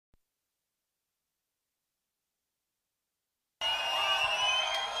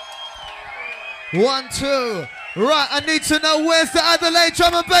1, 2. Right, I need to know where's the Adelaide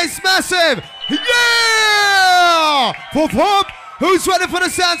drum and bass massive? Yeah! Pop, pop. Who's ready for the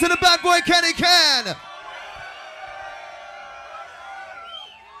sounds of the bad boy Kenny Can?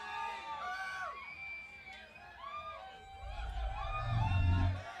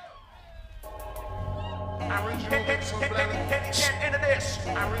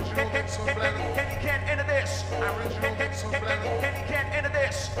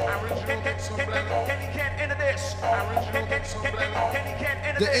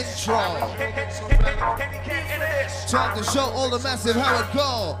 The intro. Time to show all the massive how it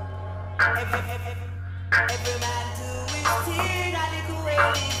go.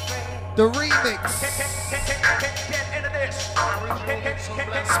 The remix.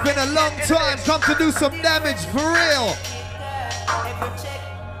 It's been a long time. Come to do some damage for real.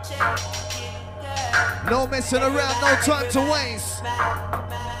 No messing around, no time to waste.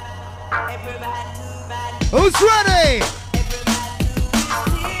 Who's ready?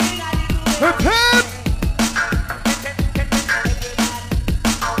 Hip hip!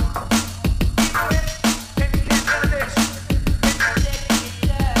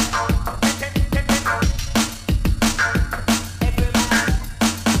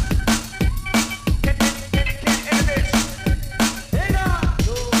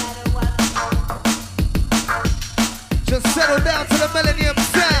 Just settle down to the Millennium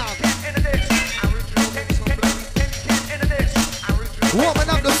sound. Warming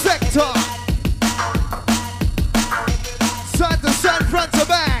up the sector. Side to side, front to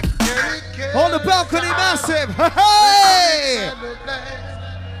back. On the balcony massive. Hey!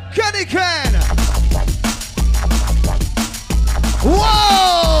 Kenny Can.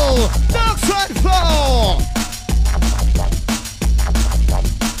 Whoa! Dark side flow.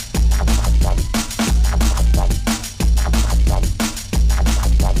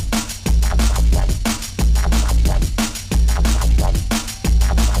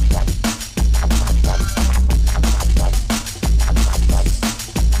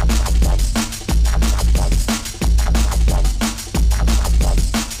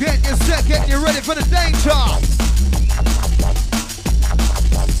 Get you ready for the danger.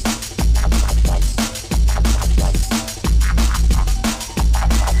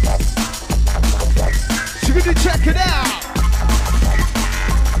 Should check it out.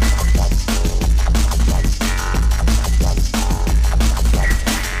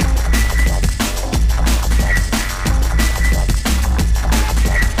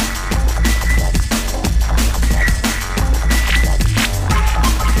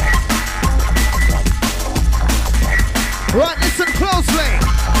 Right, listen closely.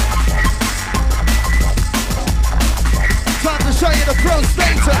 Time to show you the pro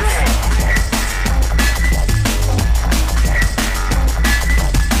status.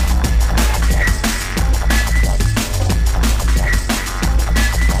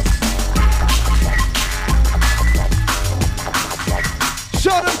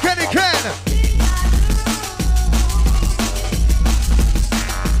 Show them Kenny Can.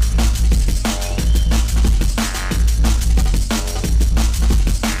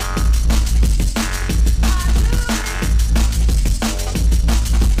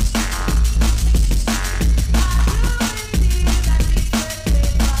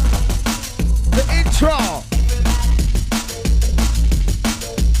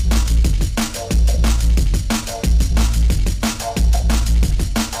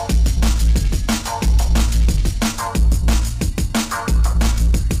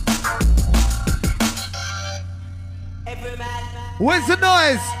 Where's the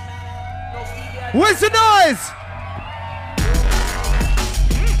noise? Where's the noise?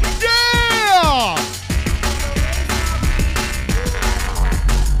 Yeah!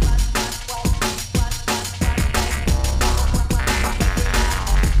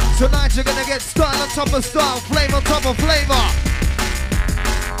 Tonight you're gonna get style on top of style, flame on top of flavor.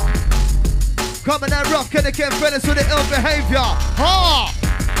 Coming out rough, can again fellas with the ill behavior. Ha!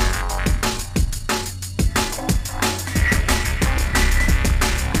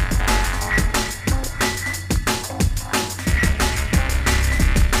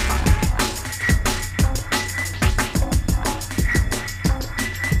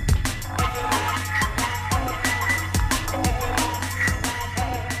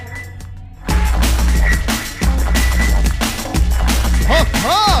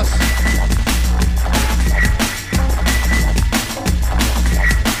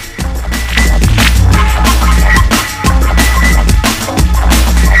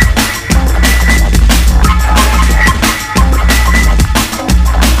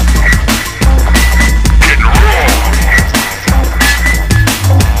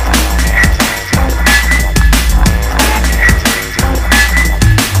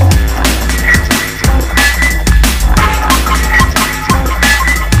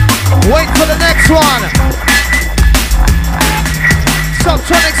 Wait for the next one.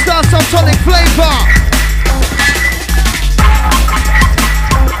 Subtronic style, subtronic flavor.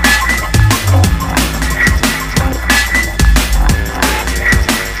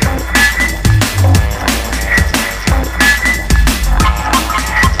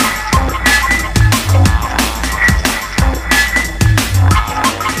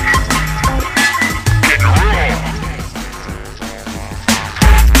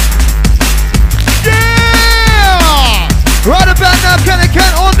 Right about now, Kenny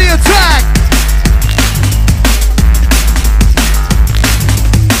on the attack.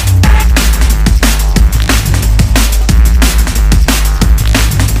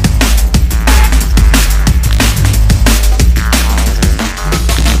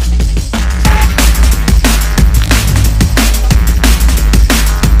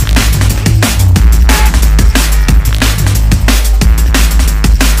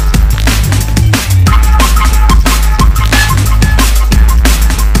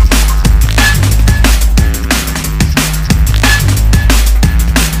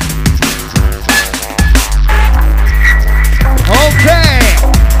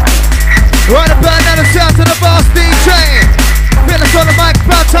 Right about now, the sound to the boss DJ. Feel us on the mic,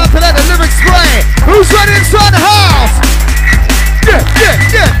 about time to let the lyrics spray. Who's ready inside the house? Yeah.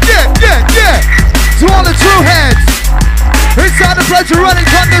 To all the true heads. Inside the place, you're running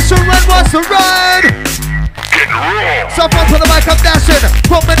condition, run wants to run. Someone to the mic, I'm dashing.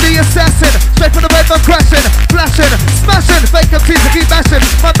 Put me the assassin. Straight from the bed, I'm crashing. Flashing, smashing. Fake MCs to keep bashing.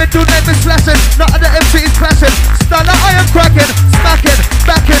 My middle name is slashing. Not other MC is clashing. Stunner, I am cracking. Smacking,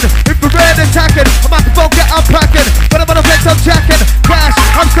 backing. Infrared attacking. A microphone get unpacking. When I'm on the flex, I'm jacking. Cash,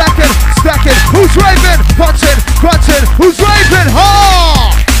 I'm stacking. Stacking. Who's raving? Punching, crunching. Who's raving?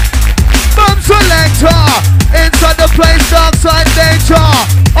 Ha! Boom selector. Inside the place, downside danger.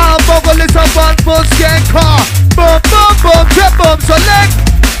 Our mogul is a 1 foot skank car. Boom, boom, boom, trip, boom, select.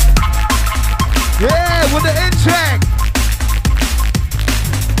 Yeah, with the in check.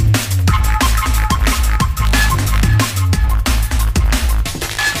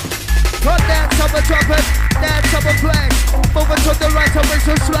 Run dance, I'm a trumpet. Dance, I'm a flex. Moving to the right, I'm with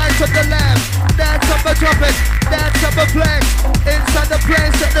some slide to the left. Dance, I'm a trumpet. Dance, I'm a flex. Inside the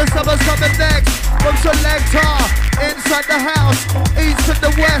place, and the summer's coming next. From selector, inside the house. East to the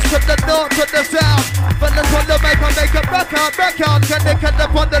west, to the north, to the south. But the one to make it back out. Can they cut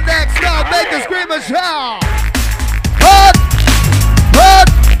up on the next? Now make the scream and shout. Hot!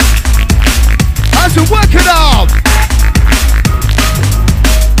 As you work it out.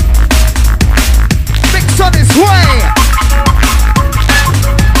 Mix on its way.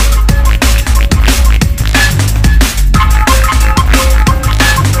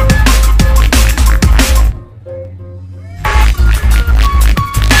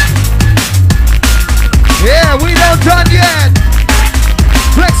 Yeah, we not done yet.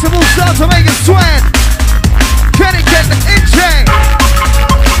 Flexible sound to make it sweat. Kenny get the in-check.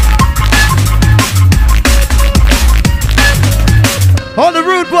 All the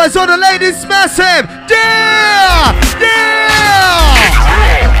rude boys, all the ladies, massive. Yeah!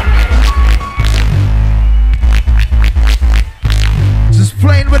 Just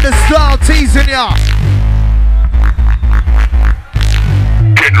playing with the style, teasing ya.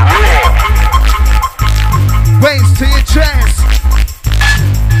 Get raw. Veins to your chest.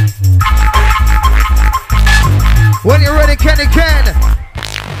 When you're ready, Kenny Ken.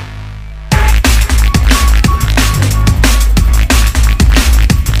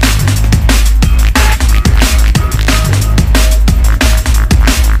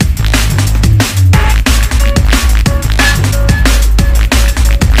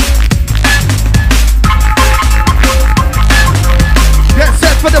 Get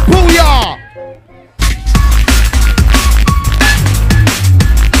set for the booyah.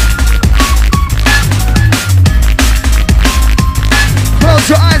 Close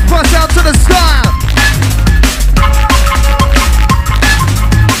your eyes, bust out to the style.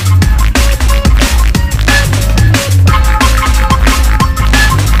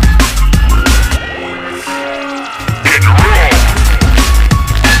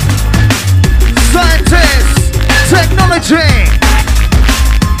 Scientists, technology.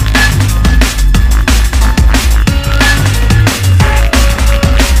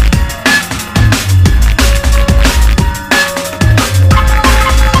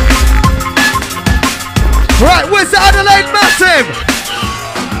 Right, where's the Adelaide Massive?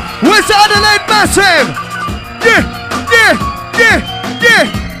 Where's the Adelaide Massive? Yeah.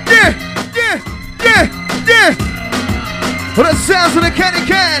 For the sounds of the Kenny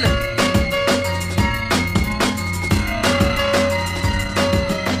Ken.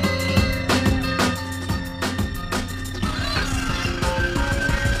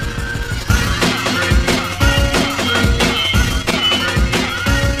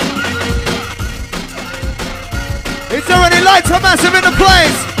 lighter massive in the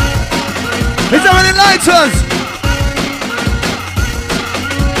place. Is there any lighters?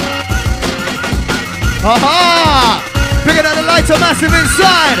 Aha! Bigger than the lighter massive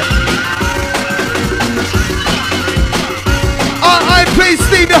inside. R.I.P.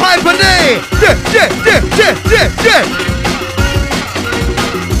 Steve the Hyper D. Yeah.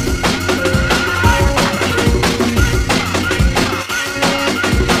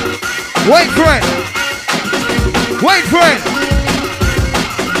 Wait for it. Wait for it.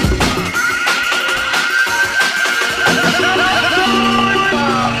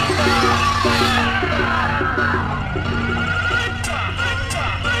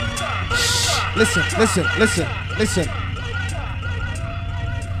 Listen.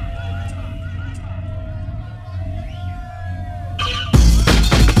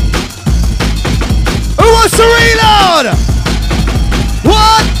 Who wants to reload?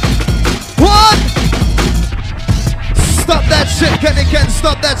 What? Stop that shit, Kenny Ken,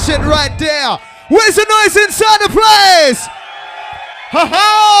 stop that shit right there. Where's the noise inside the place? Ha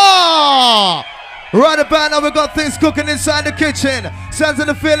ha! Right about now we got things cooking inside the kitchen. Sounds of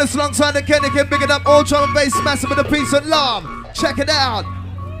the Fearless alongside the Kenny Ken, bigging up all drum and bass, massive with a piece of love. Check it out.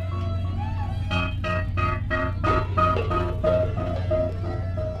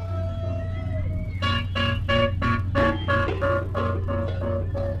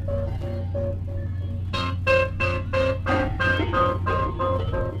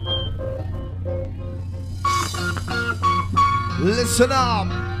 Listen up.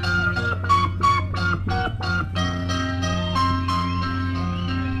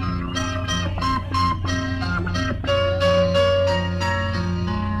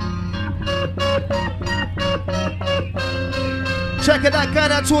 Check it out,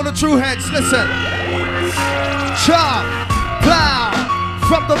 out to all the true heads. Listen. Chop, plow.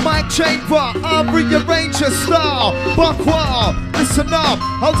 From the mic chamber, I'll rearrange your style. Buck wall, listen up,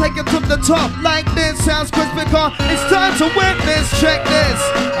 I'll take it to the top like this. Sounds crispy, car. It's time to witness. Check this.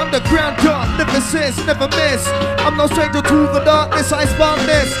 Underground dark, never sis, never miss. I'm no stranger to the darkness. I spawn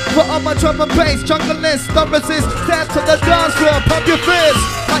this for all my drum and bass junglist. Don't resist. Step to the dance floor, pump your fist.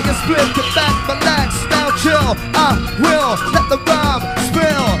 Like a split, get back, relax, now chill. I will let the rhyme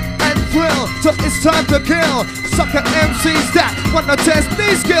spill and thrill till it's time to kill. Sucker MCs that wanna test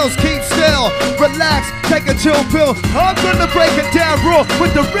these skills, keep still, relax, take a chill pill. I'm gonna break it down raw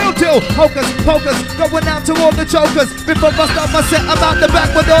with the real deal. Hocus pocus, going out to all the jokers. Before I start my set, I'm out the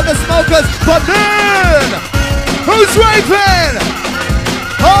back with all the smokers. But then, who's raping?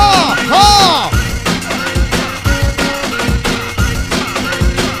 Ha ha!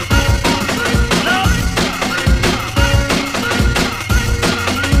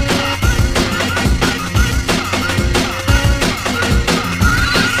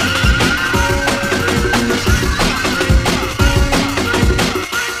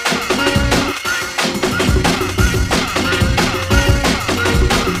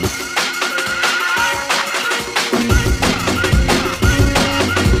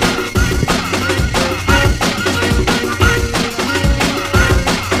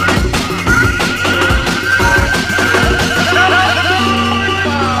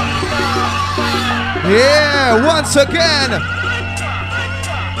 Yeah, once again.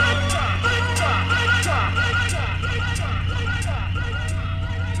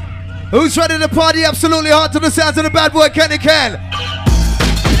 Who's ready to party absolutely hard to the sounds of the bad boy Kenny Ken?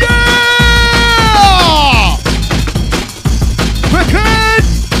 Yeah! Wicked!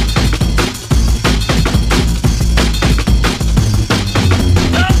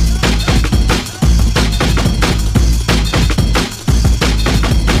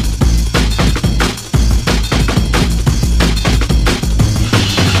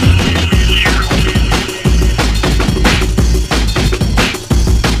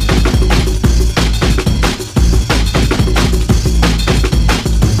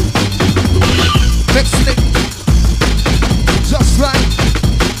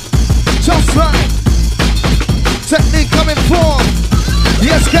 Technique coming forth.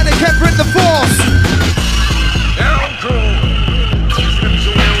 Yes, Kenny can bring the force.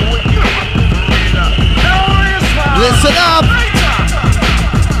 Listen up.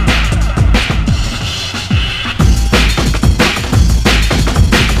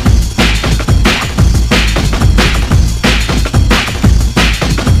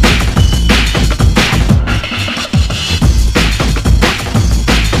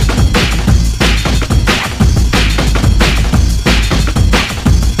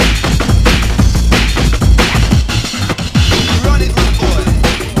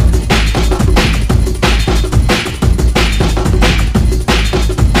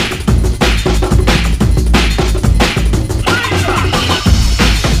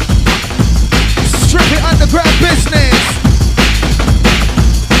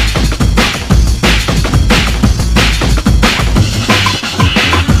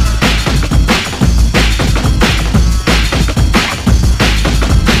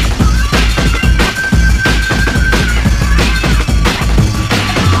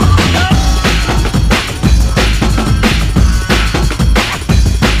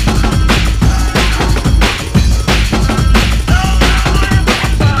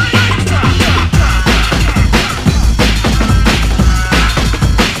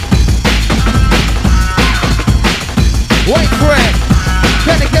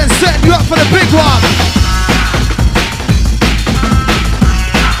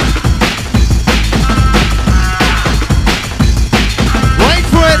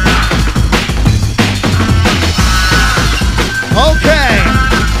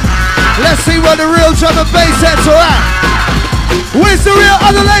 the real drum and bass heads, alright? Where's the real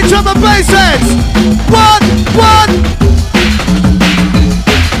Adelaide drum and bass heads? One!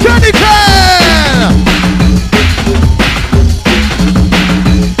 Kenny Ken!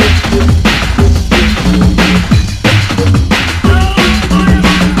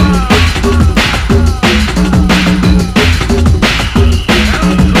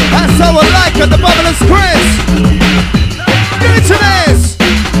 That's how I like it, the Marvelous Chris! Get into this!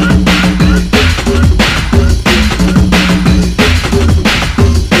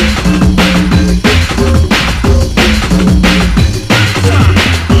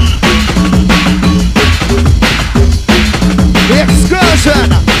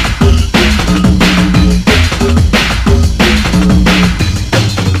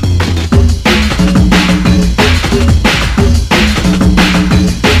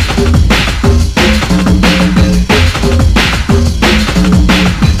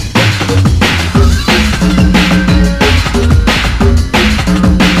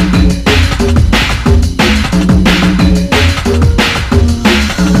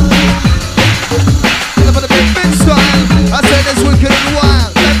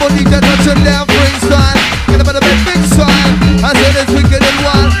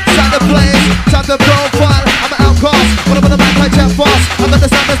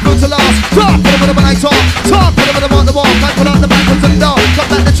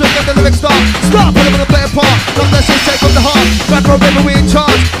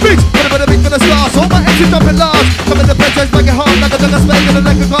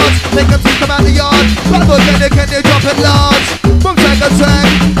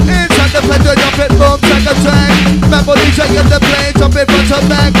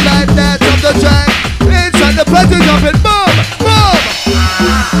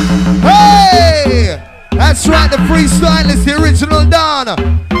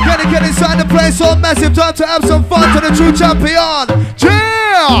 So massive, time to have some fun to the true champion.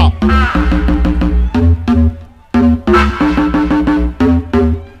 Yeah!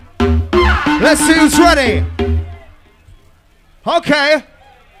 Let's see who's ready. Okay.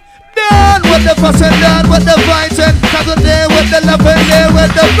 Done with the fussing, done with the fighting. Come to there with the loving, there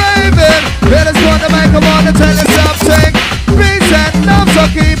with the raving. Here is one to make a want to tell you something. Peace and love, so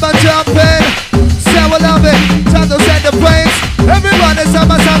keep on jumping. So we love it, time to set the pace. Everybody's on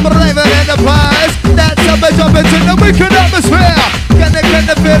my side, raving in the place. That's how we jump into the wicked atmosphere. Can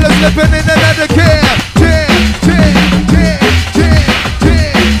the feel us slipping in another gear?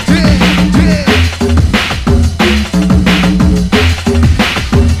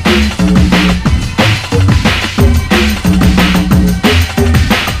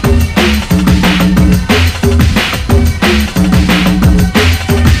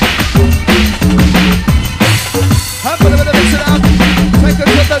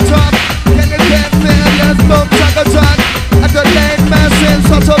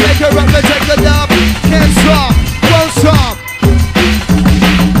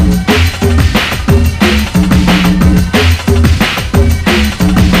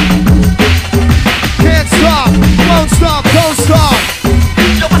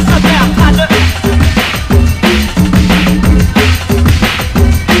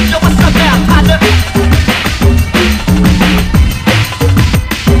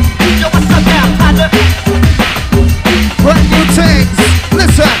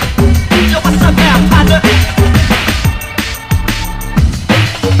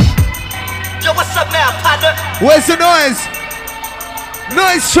 Where's the noise?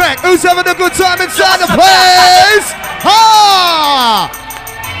 Noise check. Who's having a good time inside the place? Ha!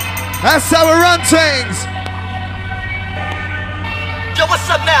 That's how we run things. Yo, what's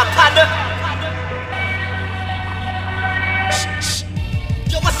up now, partner?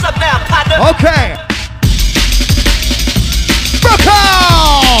 Yo, what's up now, partner? Okay. Rock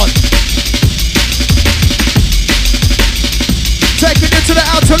out! Taking it to the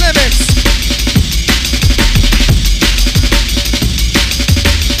outer limits.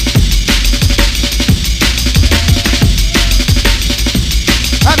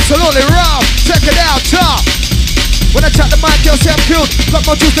 Absolutely raw, check it out, top. When I chat the mic, you'll see I'm cute. Got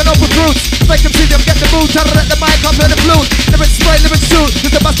more juice than open fruits. Make them see them get the mood. Try to let the mic up in the flute. Lyrics spray, lyrics shoot.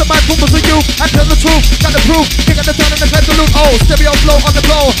 Cause the mastermind boom was for you. I tell the truth, got the proof. King of the town and the cleanse the loot. Oh, stereo flow on the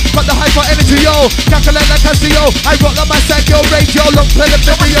blow. Got the hyper energy, yo. Calculate like Casio. I rock on my psycho radio. Look, play the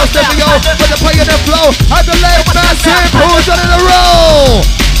video, stereo. When the play in the flow. Adelaide massive. Who's on in a row?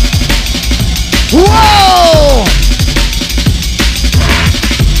 Whoa!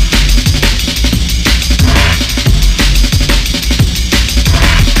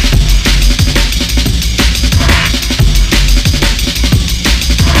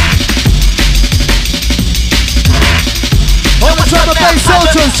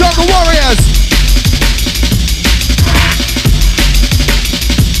 stronger warriors.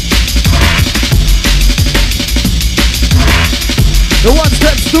 The one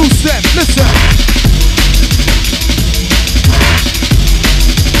step, two step, listen.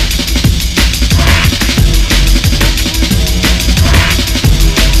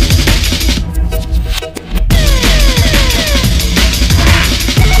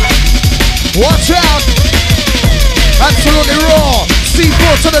 Watch out! Absolutely raw.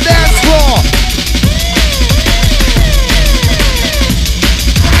 C4 to the dance floor.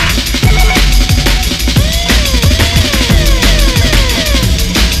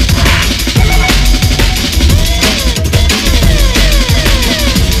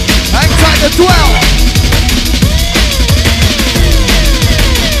 Hang tight to dwell.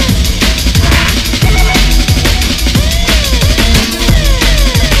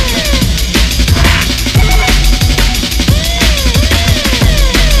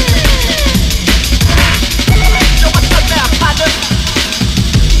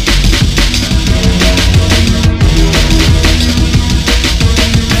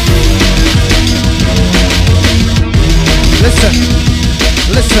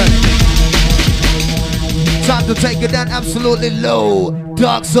 Listen. Time to take it down absolutely low.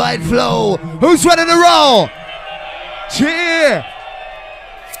 Dark side flow. Who's ready to roll? Cheer.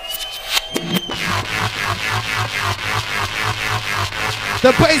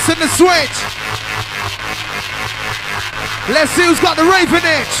 The bass and the switch. Let's see who's got the raving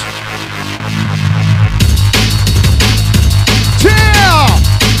itch. Cheer.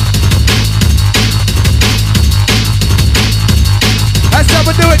 That's how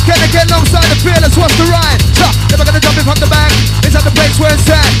we do it, can I get alongside the fearless, what's the rhyme? Never gonna jump in from the back, it's at the place where it's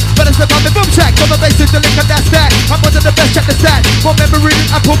at. But it's the coming boom shack, from the bass is the link and that's that. I'm one of the best, check the stat. More memory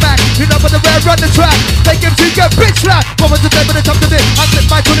than Apple Mac, you know when the rare run the track. They give to you, bitch slap. What was the day when it comes to this? I slip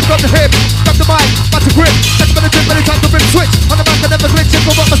my tuning from the hip, grab the mic, back to grip. Check for the trip when it's time to rip switch. On the back I never glitch, if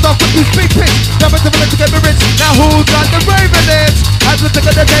I want my stuff with these big pitch. Never to village to get me rich, now who's got the raving itch? As we're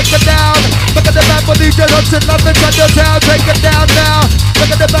gonna take it down. Look at the bad body, just Hudson, London, Chinatown, take it down now.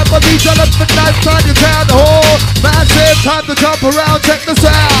 Look at the bad body, just London, nice time to town. Oh, massive, time to jump around, check the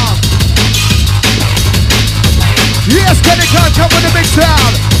sound. Yes, Kenny can't come with a big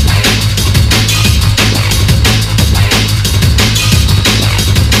sound.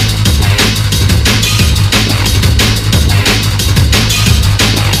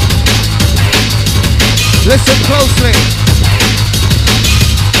 Listen closely.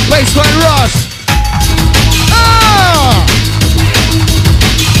 Baseline rush. Ah!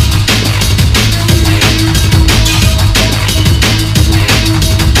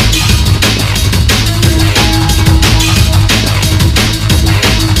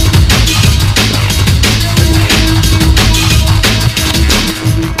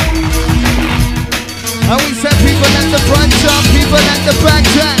 And we said people at the front jump, people at the back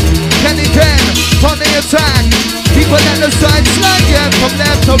jack. Kenny Ken, on the attack. People at the side slide, yeah, from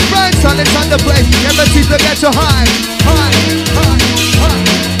left to right, solid on the play. Never seem to get you high.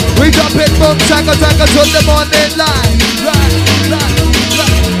 We jump it, boom, tackle to the morning line. Right.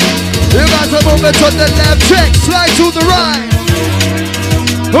 You guys are moving to the left, check, slide to the right.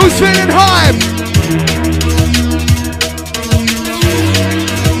 Who's feeling hype?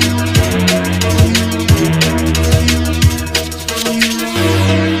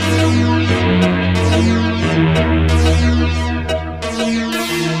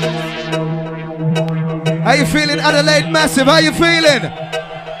 How you feeling, Adelaide Massive? How you feeling?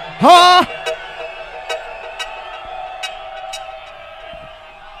 Huh?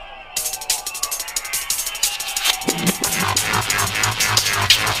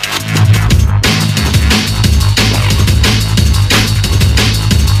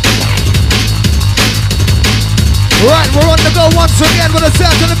 Right, we're on the go once again with a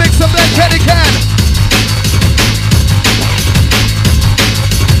sound to the mix of that Kenny Can.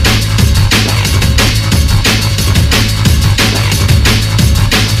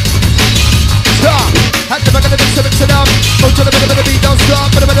 At the back of the mix it up. Move to the middle of the beat, don't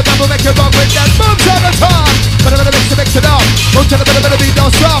stop. But the bubble make you rock with that. Boom to the top. But the mix it up. Move to the middle of the beat,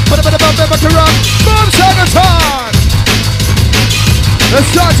 don't stop. But the bubble make you rock. Boom to the top.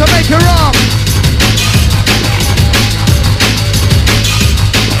 Let's start to make you rock.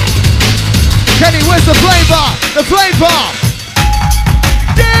 Kenny, where's the flavor? The flavor.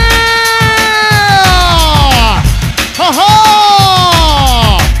 Yeah! Ha-ha!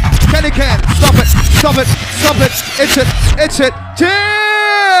 Kenny Ken, stop it, it's it,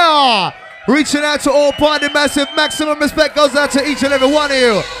 yeah! Reaching out to all party massive, maximum respect goes out to each and every one of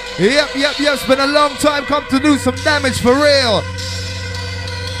you. Yep, it's been a long time, come to do some damage for real.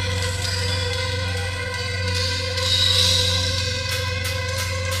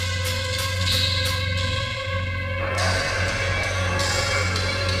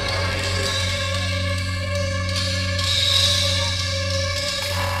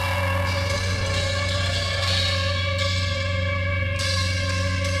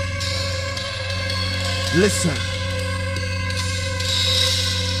 Listen.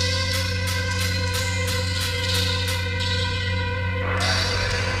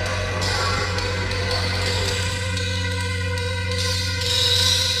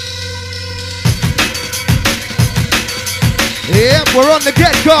 Yep, we're on the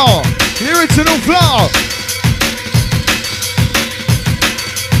get-go. The original flow.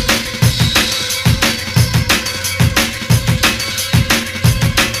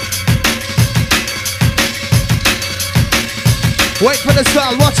 Wait for the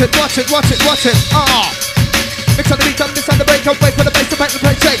style, watch it, watch it, watch it, watch it. Mix on the beat, mix on the break, wait for the bass to make the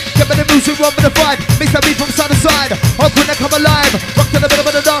play shake. Get me the music, run with the vibe. Mix that beat from side to side. How can I come alive? Rock to the middle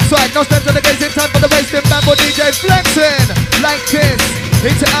of the dark side. No steps to the gaze in time for the wasting bamboo DJ flexing. Like this.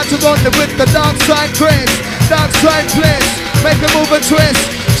 It's out to run with the dark side Chris. Dark side bliss. Make a move and twist.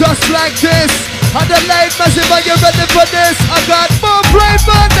 Just like this. Adelaide, massive, are you ready for this? I got more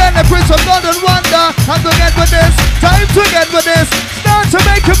flavor than the Prince of Golden Wonder. Time to get with this, time to get with this. Start to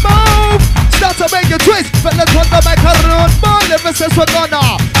make a move, start to make a twist. But let's want to make a road. More lyrics we're gonna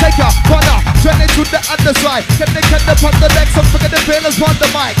take a corner, turn it to the other side. Get the upon the next, some forget the feelings on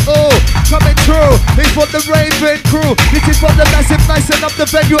the mic. Oh, coming through, it's for the Raven crew. This is for the massive, nicing up the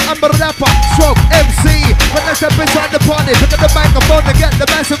venue. I'm a rapper, stroke MC. When I step inside the party, pick up the microphone to get the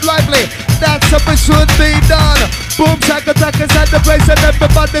massive lively. That's how it should be done. Boom, shack attack inside the place and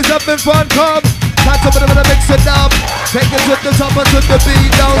everybody's having fun. Come, time to mix it up. Take it to the top and to the beat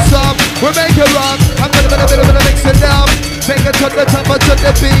down some. We make it rock. I'm gonna mix it up. Take it to the top and to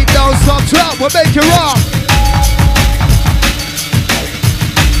the beat down some. Drop, we make it rock.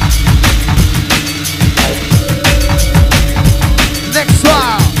 Next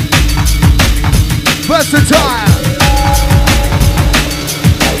round. Versatile.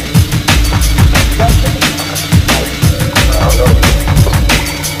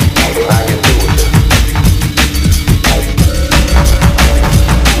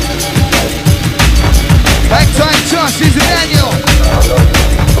 Hang-time Josh, he's an annual.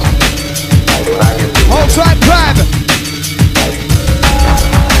 Hold-time Crab.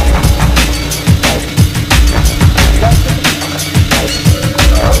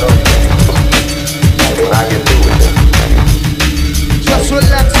 Just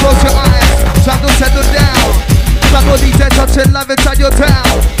relax, close your eyes. Time to settle down. Time to DJ touching love inside your town.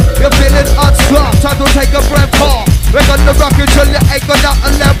 You're feeling unstrung. Time to take a breath home. We're gonna rock it till you ain't gonna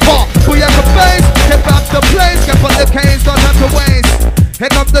let fall. We have a face, get back the place, get on the case, don't have to waste. Here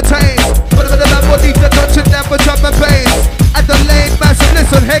comes the taste, but the man will need to touch it, never jump and bass. Adelaide, massive,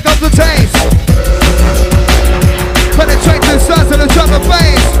 listen, here comes the taste. Penetrate the sides of the drum and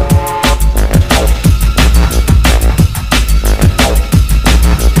bass.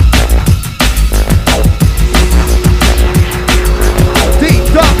 Deep,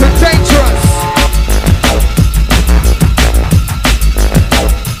 dark and dangerous.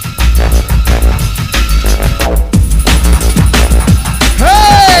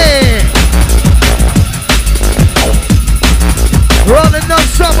 Rolling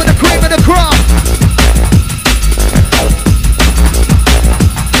non-stop with the cream of the crop.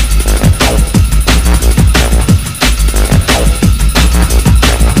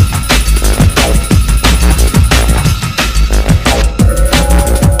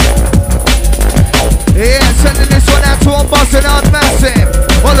 Yeah, sending this one out to all Boston out massive.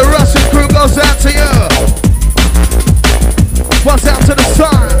 All the Russian crew goes out to you. What's out to the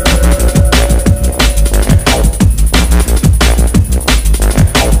sun?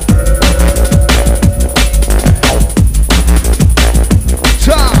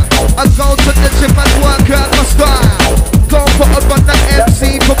 I go to the gym and work out my style. Go for a run and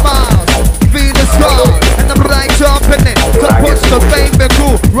MC for miles. Be the star, and I'm right up in it. To push the baby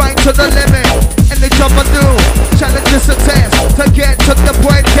crew right to the limit. Any job I do, challenge is a test. To get to the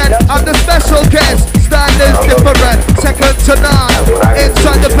point, get I'm the special guest. Style is different, second to none.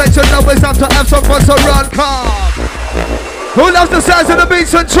 Inside the place, you know it's time to have some fun, so run, come. Who loves the sounds of the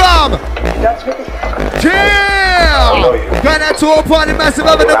beats and drum? Yeah! Going out to all party massive,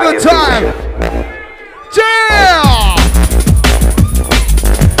 having a good time. Yeah!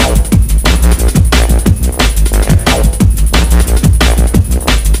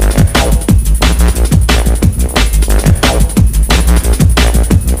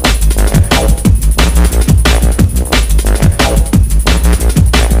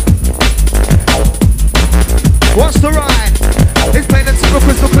 What's the ride? It's plain and simple,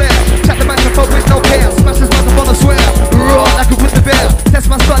 crystal clear. Check the microphone with no care. Smash this microphone, I swear. Raw like a with the bear. That's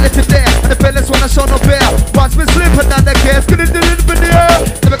my style, let it there. And the feelings wanna show no fear. Watch me slip and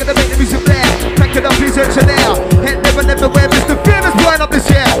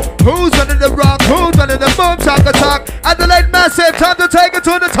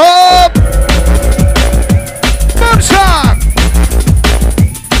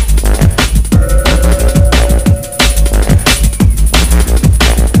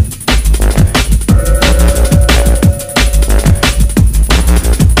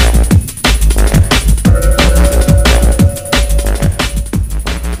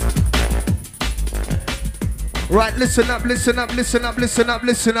Right, listen up, listen up, listen up, listen up,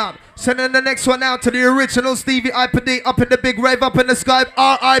 listen up. Sending the next one out to the original Stevie IPD up in the big rave, up in the sky,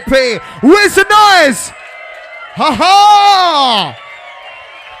 R.I.P. Where's the noise? Ha ha!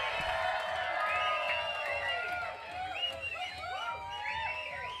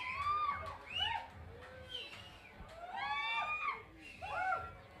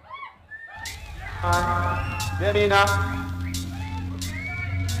 Baby, now.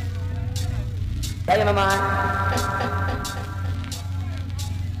 Hey, mama.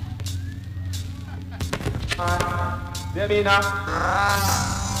 Baby, now.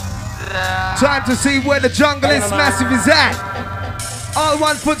 Time to see where the jungle is massive is at. All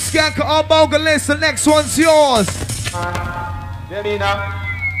 1 foot skanker, all bogle list. The next one's yours. Baby, now.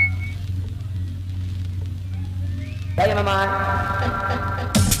 Hey, mama.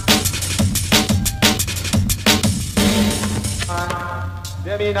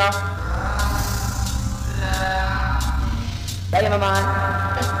 Baby, now. Hey, mama.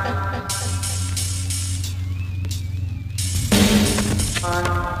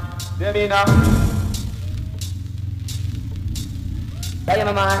 Baby, now. Hey,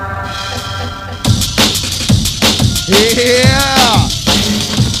 mama. Yeah.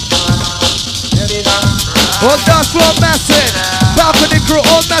 Baby, now. All dance floor massive. Balcony crew,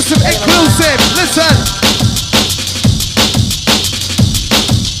 all massive, inclusive. Listen.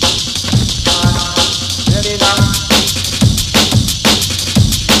 Baby, now.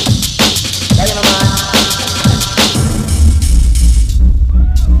 Hey, mama.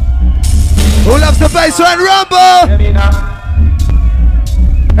 Who loves the bassline rumble? Baby, now.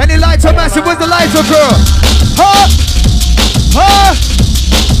 Any lighter massive with the lighter crew? Huh? Huh?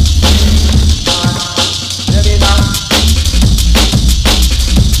 Baby, now.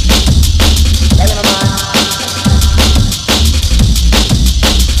 Hey, mama.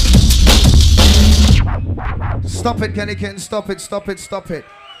 Stop it, Kenny Kitten. Stop it, stop it, stop it.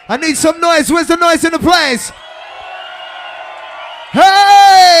 I need some noise. Where's the noise in the place?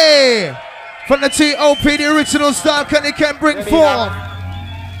 Hey! From the T.O.P., the original style, Kenny Kitten bring forth.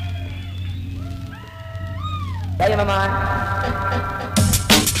 Hey, mama.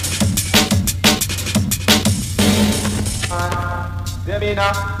 Baby,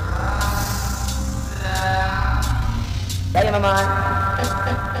 now. Hey, mama.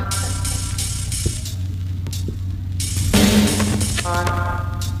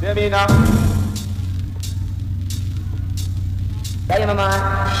 Baby, now. Hey, mama.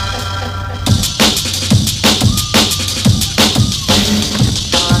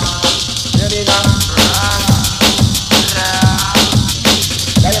 Baby, now.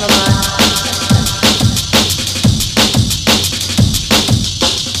 Hey, mama.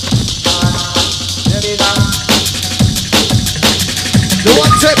 Baby, now. The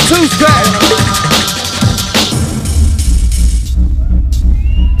 1 step, 2 step.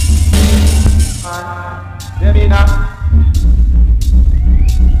 Baby, now.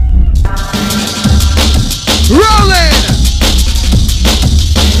 Rolling!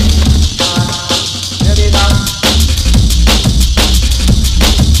 Baby, now.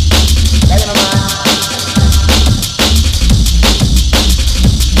 Hey, mama.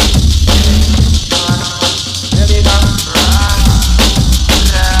 Baby, now.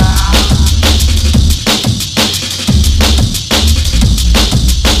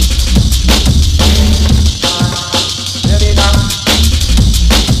 Baby, now.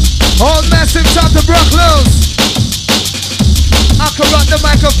 All massive top to Brock loose. I can rock the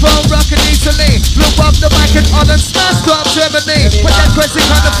microphone, rock it easily. Blew up the mic and on and smash top Germany. With that crazy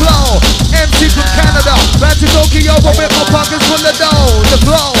kind of flow. MC from Canada, back to Tokyo, but with my pockets full of dough. The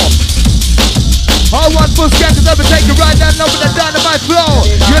flow. All 1 foot scatters ever take it right down over the dynamite flow.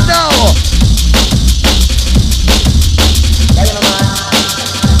 You know. Hey, mama.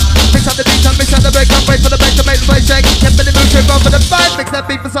 Mix up the beat and mix up the break. Can't wait for the bass to make the place shake. Get me the mood, trip on for the fight. Mix that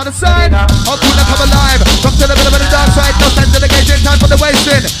beat for on the side. All cool and come alive. Come to the middle of the dark side. No time to the gauge. Time for the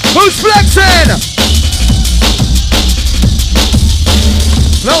wasting. Who's flexing?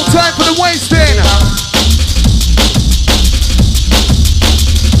 No time for the wasting.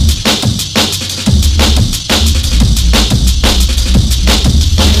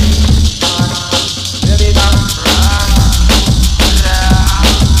 Baby, now.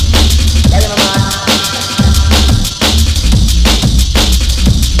 Hey, mama.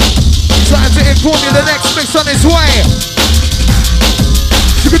 Time to inform you the next mix on its way.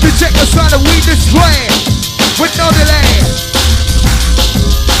 You can check the sign that we display with no delay.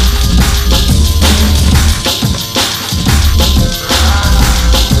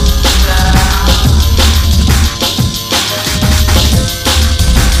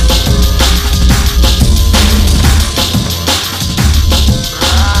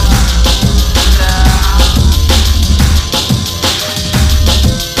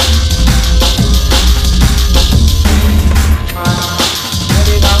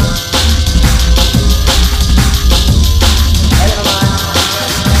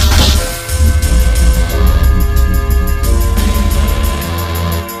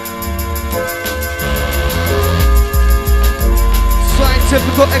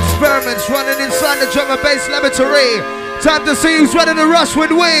 Chemical experiments running inside the drum and bass laboratory. Time to see who's ready to rush with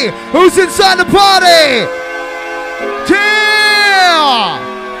we. Who's inside the party? Yeah!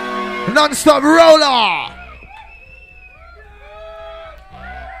 Non-stop roller.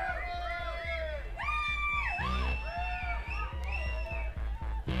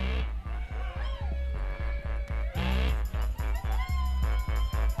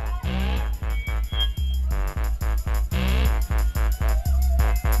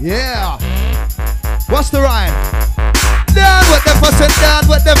 Yeah. What's the rhyme? Down with the fussing, down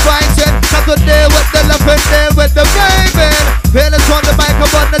with the fighting. Not to deal with the loving, deal with the raving. Feelings on the mic, I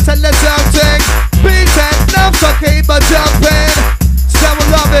wanna tell you something. Beats and love, so keep on jumping. So we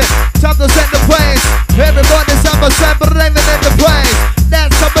love it, time to set the pace. Everybody's up a sample, raving in the place.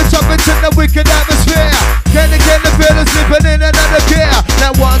 That's how we jump into the wicked atmosphere. Can the feeling slipping in another gear.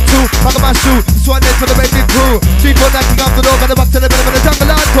 Now 1, 2, fuck my shoe. This one is for the baby crew. People knocking off the door, got the back to the middle of the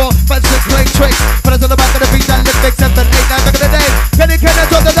jungle hardcore. 5, 6 playing tricks. Put us on the back of the beat and lift mix 7, 8, 9 back in the day. Can I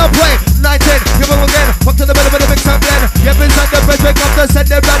talk the no play? 19, give them again. Fuck to the middle of the mix and blend. Get inside the bridge, wake up to send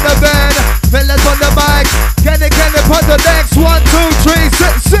them round the bend. Fellas on the mic. Can they put the next 1, 2, 3,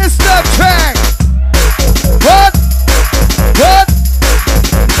 6 system check. What?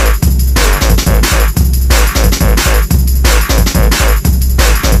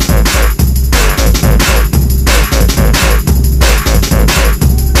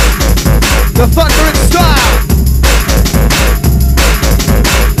 The thundering style.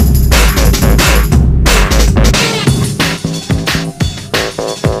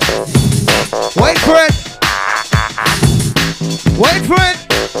 Wait for it. Wait for it.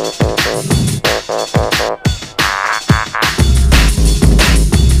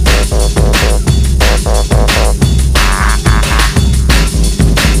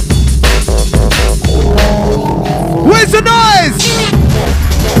 Where's the noise?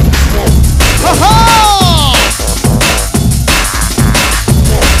 Aha!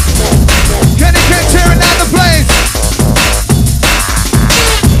 Kenny King tearing down the place.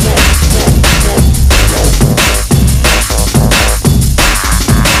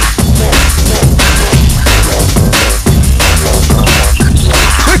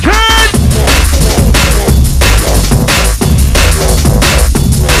 We can!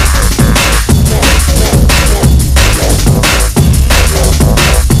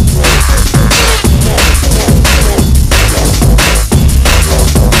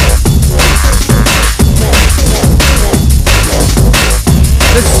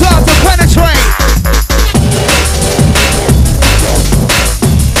 It's start to penetrate.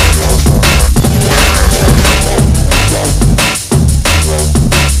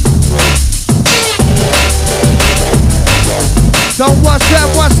 Don't watch that,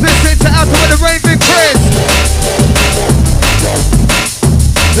 watch this. Into out with the raving Chris.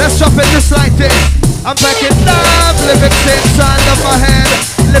 Let's jump it just like this. I'm backing up, lyrics inside of my head.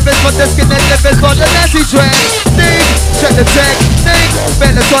 Living for the skin and living for the nasty trend. Dig, check the technique.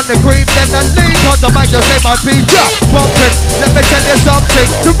 Balance on the creep, then I lean on the mic, just say my beat. Drop, bumping, let me tell you something.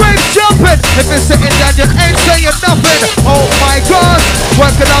 The rave's jumping. If it's sitting down, you ain't saying nothing. Oh my gosh,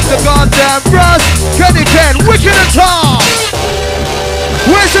 working up the goddamn rust. Kenny Ken, wicked and tall.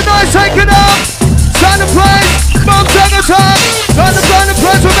 Where's the noise taking up? Time to play, bumps on the top. Time to play the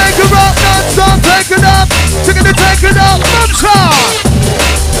place, we make it rock, non-stop, take it up. Taking it, take it up, bumps on.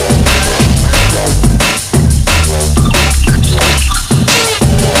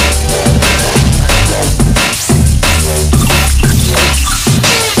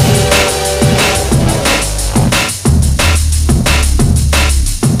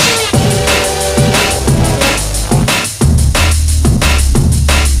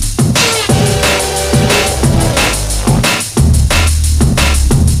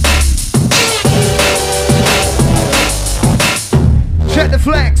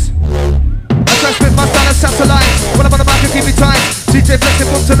 Flex. I try to spit my style as satellite. When I'm on the mic, I keep it tight. DJ flexing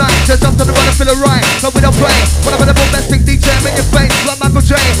from tonight. Just up to the run and feel it right. No, we don't play. When I'm on the bombastic DJ, I'm in your face. Like Michael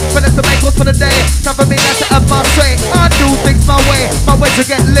J. Fellas to make what's for the day. Time for me not to have my say. I do things my way to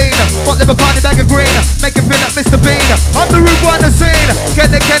get lean. Fuck liver party bag of green. Make it feel like Mr. Bean. I'm the rude one, the scene. Get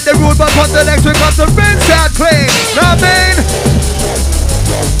the rude, but put the next week on the rinse out clean. Know what I mean?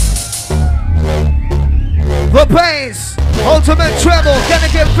 The bass. Ultimate treble, gonna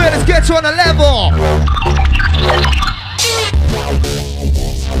get fit, let's get you on a level.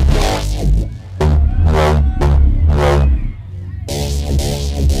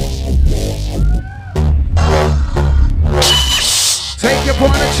 Take you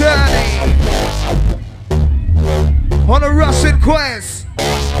on a journey, on a rushing quest.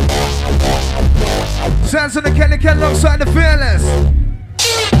 Sounds of the Kenny Ken alongside the Fearless.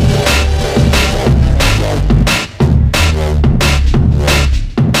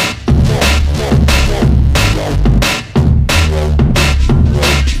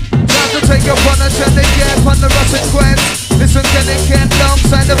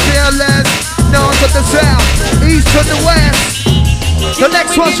 junglers, north to the south, east to the west. The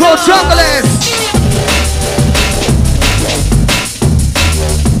next one's for junglers.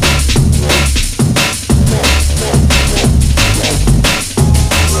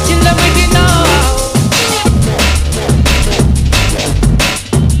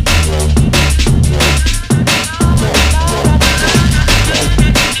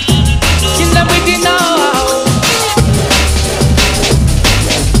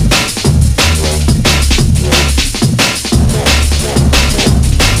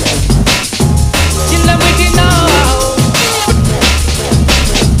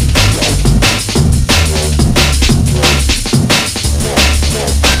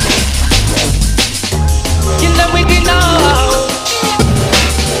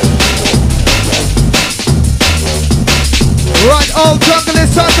 All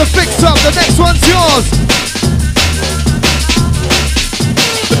junglers, time to fix up. The next one's yours.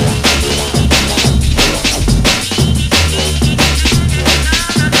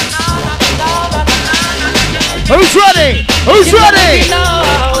 Who's ready? Who's ready?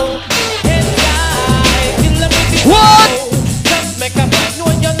 What?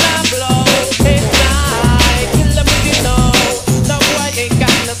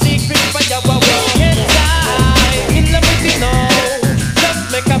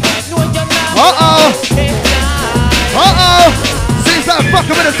 Seems like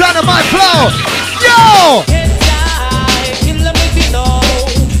fucking with a dynamite flow. Yo!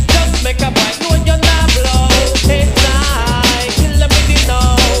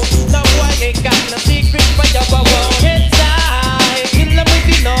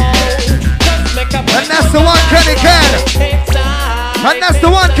 And that's the one Kenny can. And that's the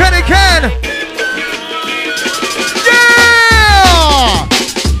one Kenny can. Yeah!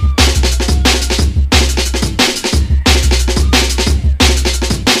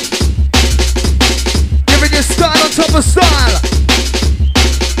 Style on top of style.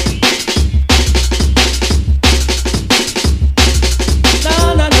 No,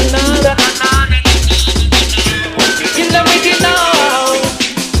 no, no, no. Kill them with it now.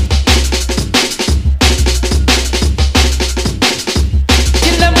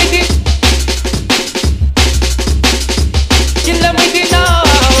 Kill them with it.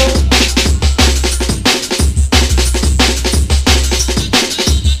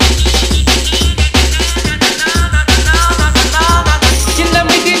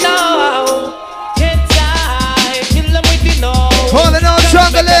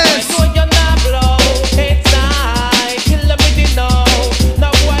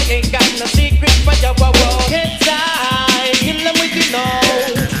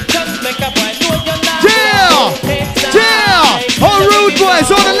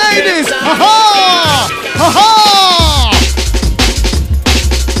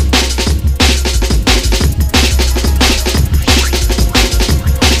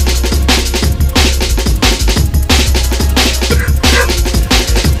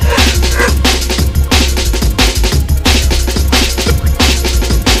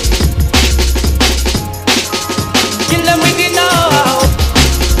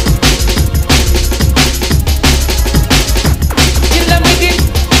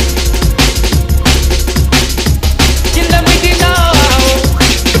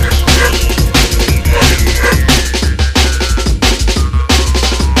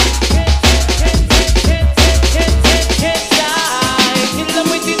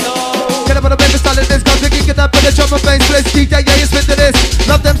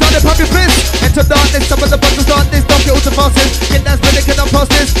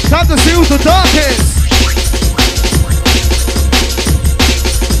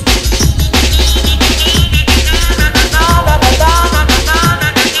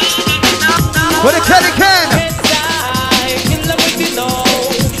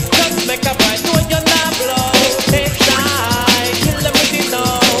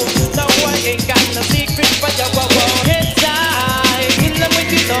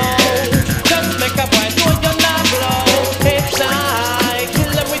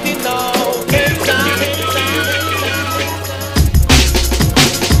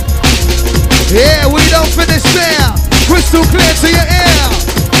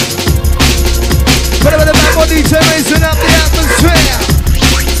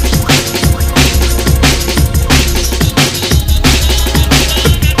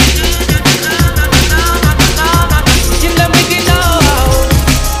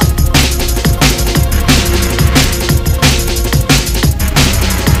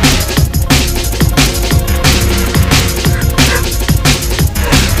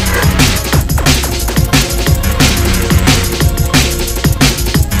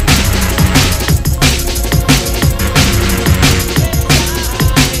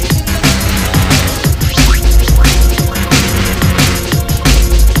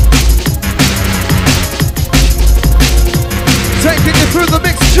 through the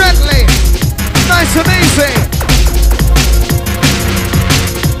mix gently. Nice and easy.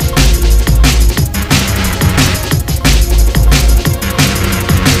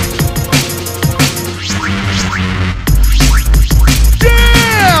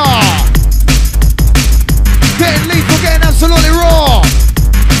 Yeah! Getting lethal, getting absolutely raw.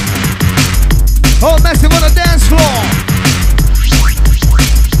 All massive on the dance floor.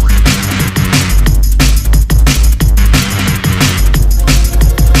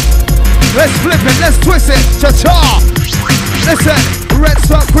 Let's flip it, let's twist it, cha-cha. Listen, red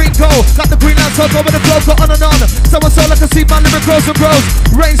start, green go. Got the green lights up over the flow, go on and on. Someone so like to see my lyric grows and grows.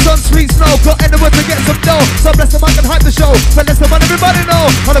 Rain, sun, sweet snow, got anyone to get some dough. So bless the mic and hype the show, but let's the one everybody know.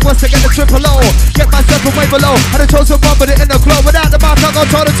 All of us to get the triple O, get myself away below. And I chose to bump it in the glow. Without the mark, I go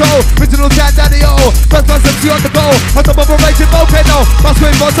toe to toe. Original Jan Daddy O, first class MC on the go. On top of a raging volcano, my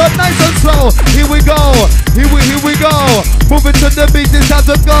swing moves up nice and slow. Here we go, here we go. Moving to the beat, this time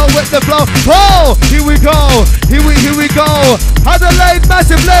to go with the flow. Oh, here we go, here we go. Adelaide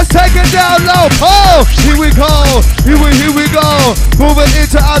massive, let's take it down low. Oh, here we go, here we go. Moving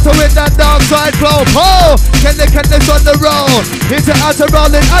into outer with that dark side flow. Oh, can they on the road? Into outer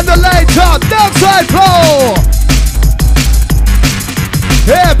rolling, Adelaide top, dark side flow.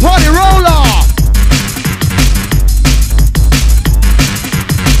 Yeah, party roller.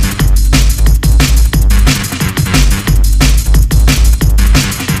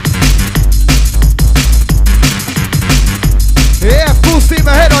 Yeah, full steam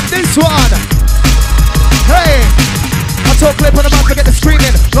ahead on this one. Hey, I talk clip on the mic, forget the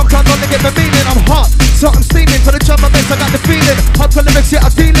screaming. Long time on to get the meaning. I'm hot, so I'm steaming. For the drum I mix, I got the feeling. Hot for lyrics, yeah, I'm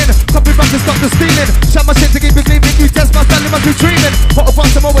dealing. Copy back to stop the stealing. Shut my shit to keep it gleaming. You test my style, must be dreaming. What a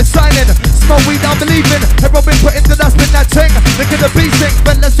boss, I'm always signing. Smoke weed, I'm believing. Everyone been put into that spin that ting. Look at the beat sing.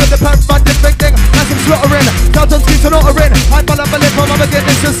 But let's do the pan, run this big thing. Now some slaughtering. Thousands keep on ordering. I'm on my lip, I'm again,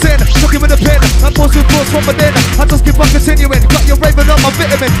 it's a sin. Cooking with a pin. I'm forced with force from within. I just keep on continuing. Got your raving on my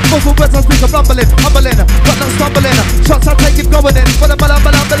vitamin. Multiple words I speak, I'm rumbling. Humbling, but not stumbling. Shots I take it going in. But I'm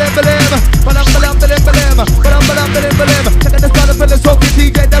checking the start of the talking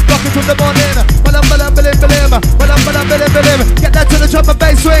DJ, then rocking from the morning. Get that to the drum and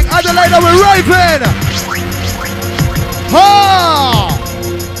bass swing. Adelaide, we're raving. Ha!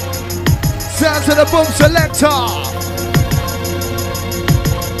 Sound to the boom selector.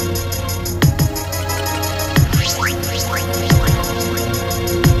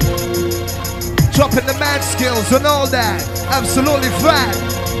 Dropping the mad skills and all that. Absolutely flat.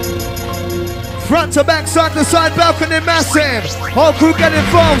 Front to back, side to side, balcony massive. Whole crew get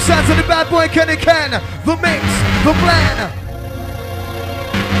involved. Sounds of the bad boy Kenny Ken. The mix, the plan.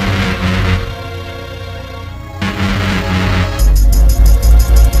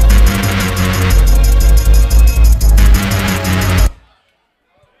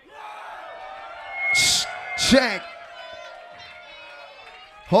 Check.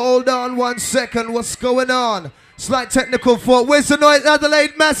 Hold on 1 second, what's going on? Slight technical fault. Where's the noise?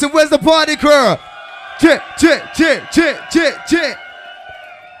 Adelaide massive, where's the party crew? Chit.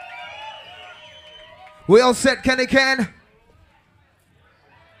 We all set, Kenny Can?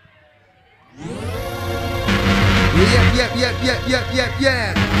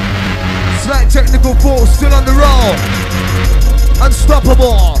 Yep. Slight technical fault, still on the roll.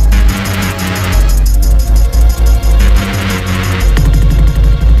 Unstoppable.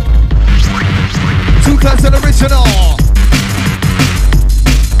 Two class and original.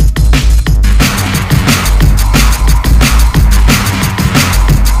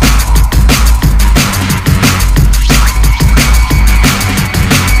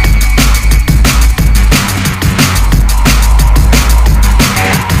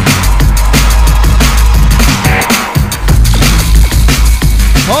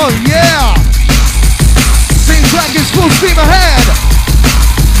 Oh yeah! Seems like it's full steam ahead.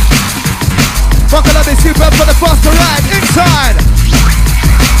 Buckle up and seatbelt for the faster ride inside.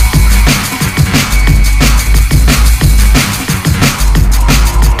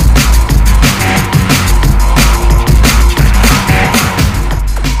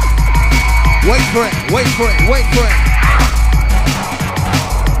 Wait for it.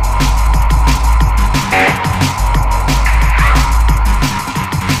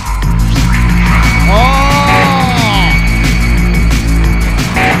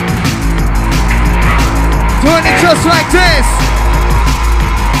 Doing it just like this.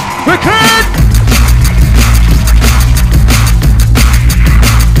 We can.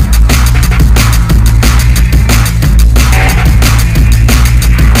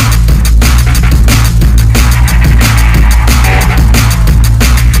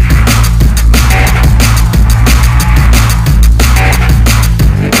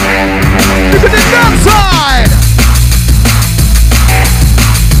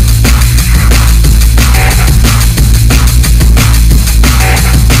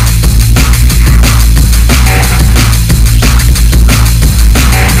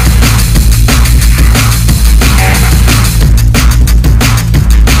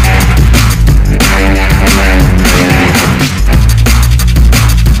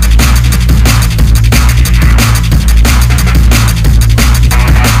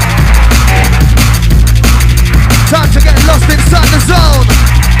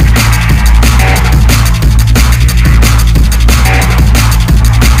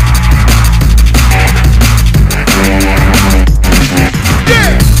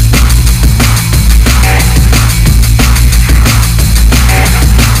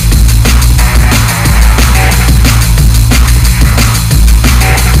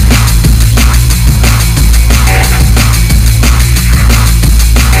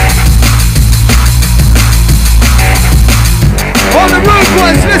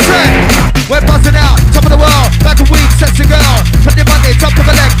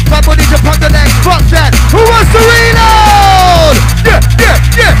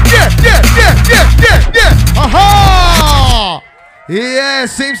 Yeah,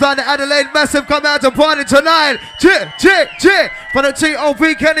 seems like the Adelaide Massive come out to party tonight. J for the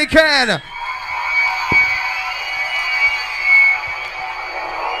T.O.P. Kenny Can.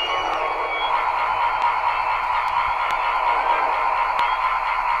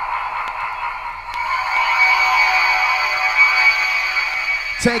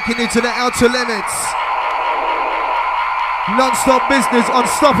 Taking you to the outer limits. Non-stop business,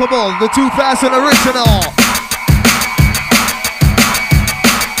 unstoppable. The 2000 original.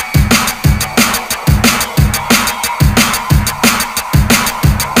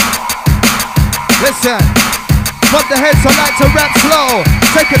 Listen, from the heads I like to rap slow.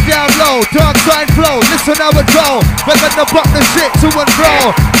 Take it down low, dark side flow. Listen how it go. We're gonna block the shit to and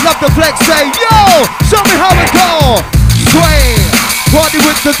fro. Love the flex, say yo, show me how it go. Sway, party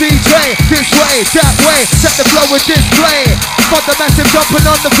with the DJ. This way, that way, set the flow with display. Got the massive jumping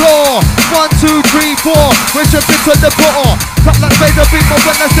on the floor. 1, 2, 3, 4. Wish a bit on the bottle. Cut like Vader Beamer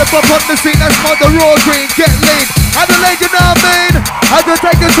when I step up on the scene. That's more the raw green. Get lean. Adelaide, you know what I mean? I can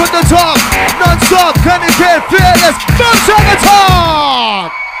take it to the top. Non-stop, can it get fearless? Bounce on the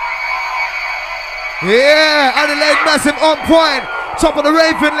top. Yeah, Adelaide Massive on point. Top of the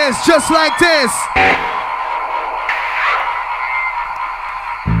raving list, just like this.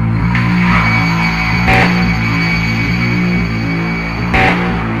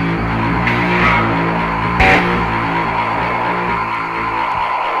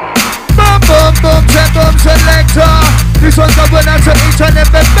 Boom, boom selector. This one's going out to each and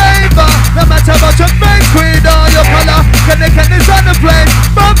every favor. No matter what your face, creed or your color. Can is on the place.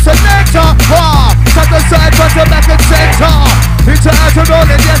 Boom selector. Side to side, front to back and center. Into out and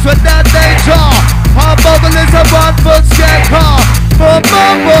rolling, yes, with that danger. Our bubble is a 1-foot scared car. Boom,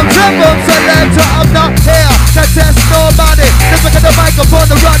 boom, boom selector. I'm not here to test nobody. Just look at the microphone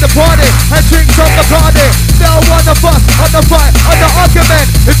to run the party and drinks on the party. No one of us on the fight, on the argument.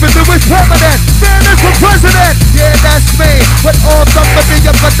 If we do it's permanent, fairness for president. Yeah, that's me. But all somebody,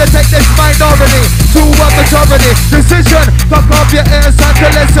 you're gonna take this minority to a majority. Decision, fuck off your ears and to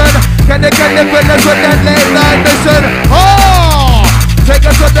listen. Can they get the winners with that late night mission? Oh, take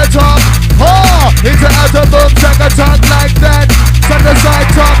us to the top. Oh, into outer boom, check a talk like that. Side to side,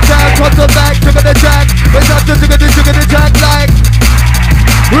 top down, front to back, trigger the jack. It's up to trigger the jack like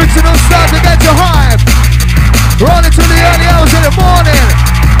original start to get you hype. Run into the early hours in the morning.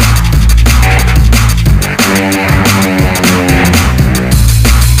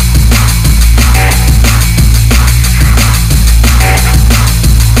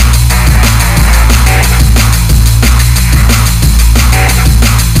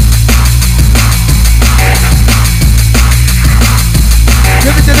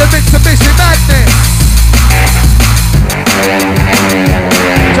 Give it to the Mitsubishi Madness.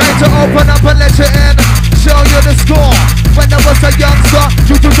 Trying to open up and let you in. Show you the score. When I was a youngster,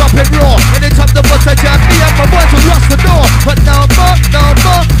 you to drop it raw. Anytime there was a jam, me and my boys would rush the door. But no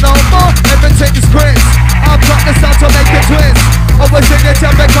more, everything's crisp. I've got the sound to make it twist. Always in your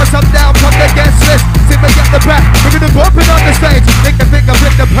town because I'm down from the guest list. See me get the back, we're gonna go up and on the stage. Think I pick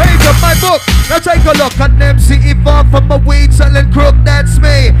the page of my book. Now take a look at MC Evolve from a weed selling crook, that's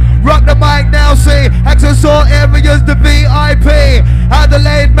me. Rock the mic now, see. Access all areas, the VIP.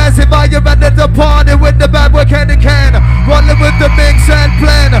 Adelaide Massive, are you ready to party with the bad work and can? Rolling with the mix and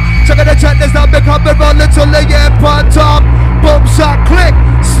plan. Check out the chat, there's now becoming rolling till the end on top. Boom shot, click,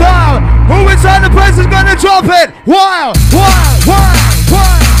 style. Who inside the place is gonna drop it? Wild.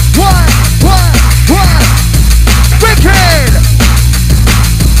 Wicked.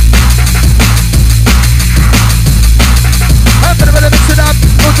 I'm gonna mix it up.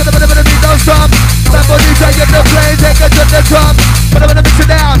 Who's gonna beat those stop? Bad boy DJ in the play, take it to the top. But I'm gonna mix it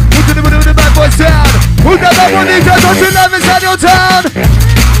down. Who's gonna do the bad boy sound? Who's the bad boy DJ? Don't you love inside your town?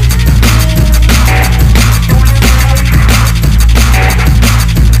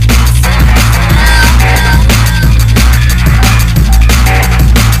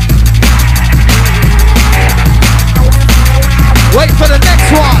 Wait for the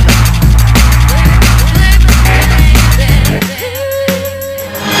next one.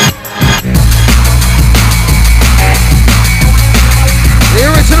 The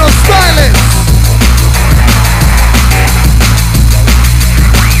original stylist.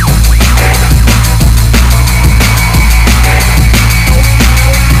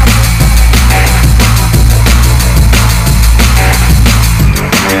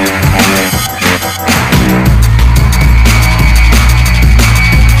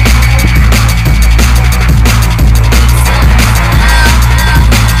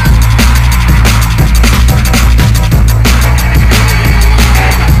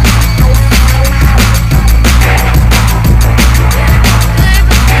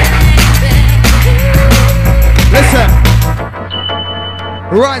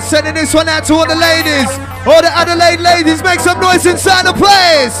 Right, sending this one out to all the ladies. All the Adelaide ladies, make some noise inside the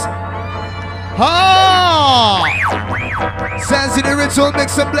place. Ha! Sounds in the ritual,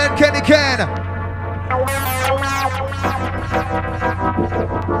 mix and blend, Kenny Ken.